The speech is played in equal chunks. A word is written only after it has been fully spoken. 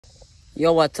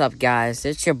Yo, what's up, guys?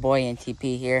 It's your boy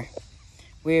NTP here.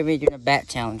 We're doing a bat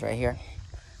challenge right here.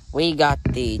 We got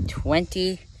the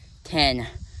 2010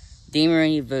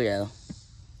 Demarini Voodoo.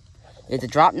 It's a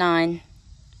drop 9.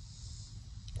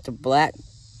 It's a black.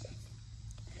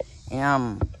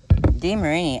 And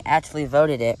Demarini actually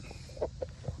voted it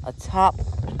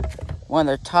one of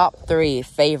their top 3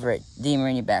 favorite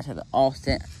Demarini bats of the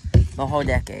whole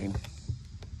decade,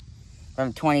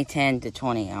 from 2010 to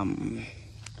 2019.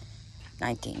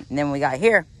 And then we got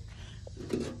here,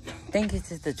 I think it's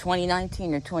the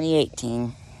 2019 or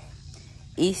 2018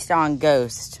 Easton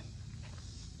Ghost.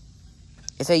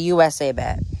 It's a USA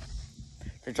bat.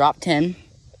 It's a drop 10.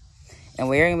 And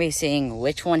we're going to be seeing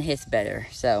which one hits better.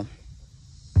 So,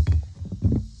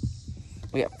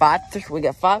 we got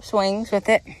 5 swings with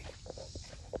it.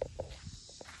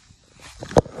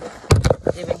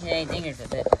 See if we can hit any dingers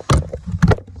with it.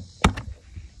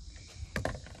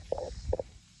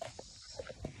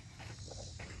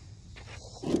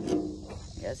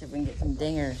 See if we can get some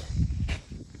dingers.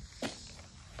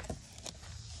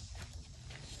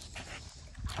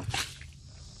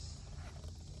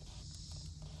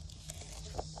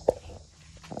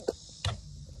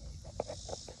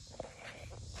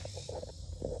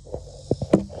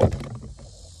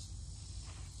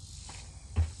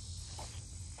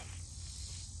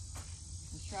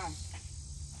 Let's try.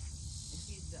 Let's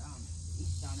use the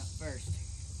Easton up first.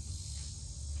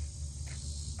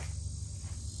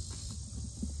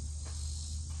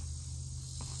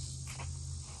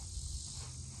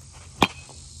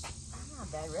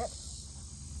 Bad rip.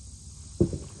 I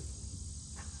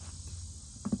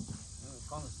haven't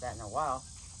gone with that in a while.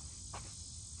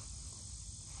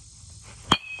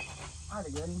 That's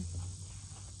a good one.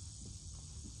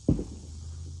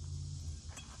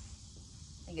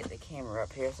 Let me get the camera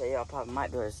up here so y'all probably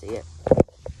might be able to see it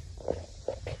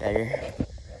better.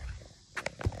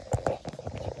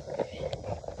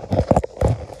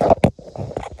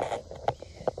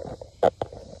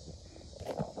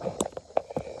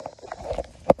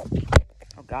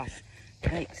 Gosh,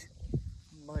 thanks.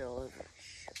 Mud all over.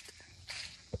 Shit.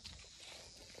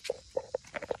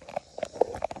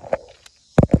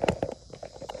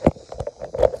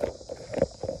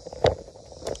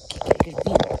 Get a good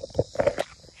beat.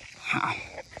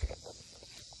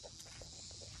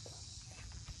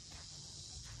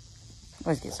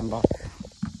 Let's get some balls.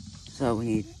 So we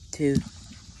need 2,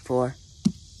 4,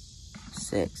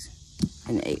 6,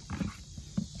 and 8.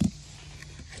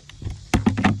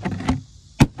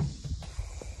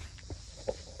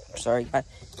 Sorry, guys.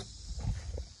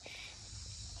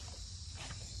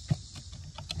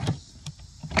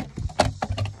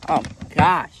 Oh,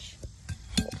 gosh.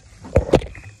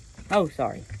 Oh,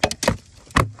 sorry.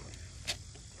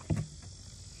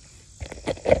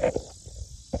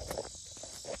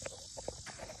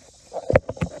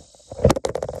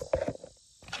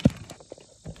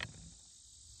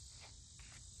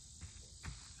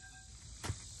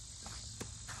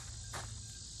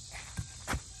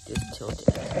 Just tilt it.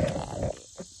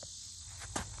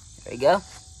 There we go.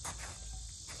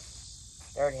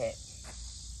 Third hit.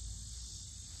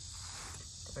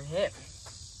 Third hit.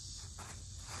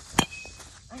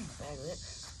 I'm a bad lip.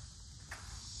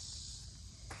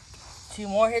 2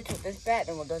 more hits with this bat,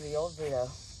 then we'll go to the old voodoo.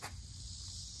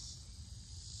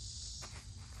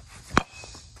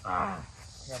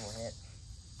 Terrible hit.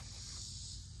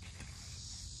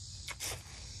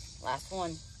 Last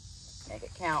one. Make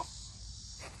it count.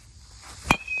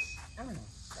 I don't know.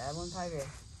 Bad one probably good.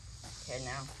 Okay,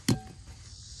 now.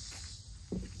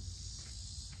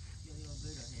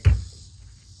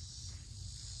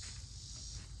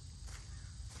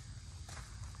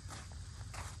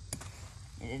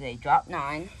 It is a drop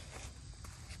 9.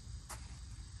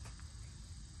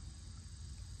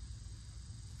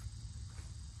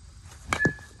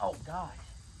 Oh gosh.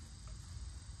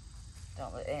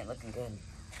 It ain't looking good.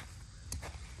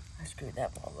 I screwed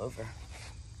that ball over.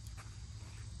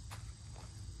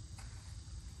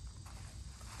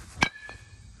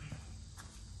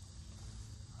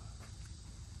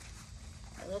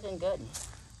 Looking good.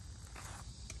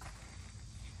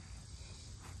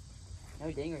 No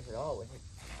dingers at all with it.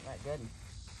 Not that good.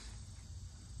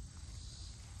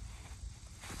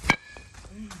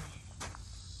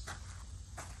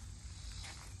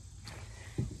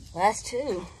 Last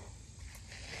 2.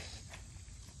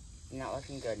 Not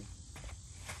looking good.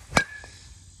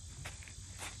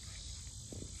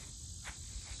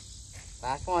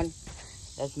 Last one.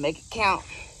 Let's make it count.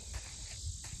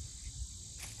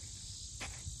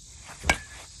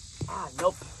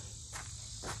 Nope.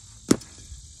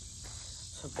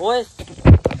 So, boys,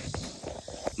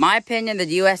 my opinion, the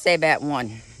USA bat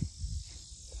won.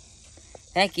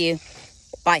 Thank you.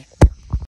 Bye.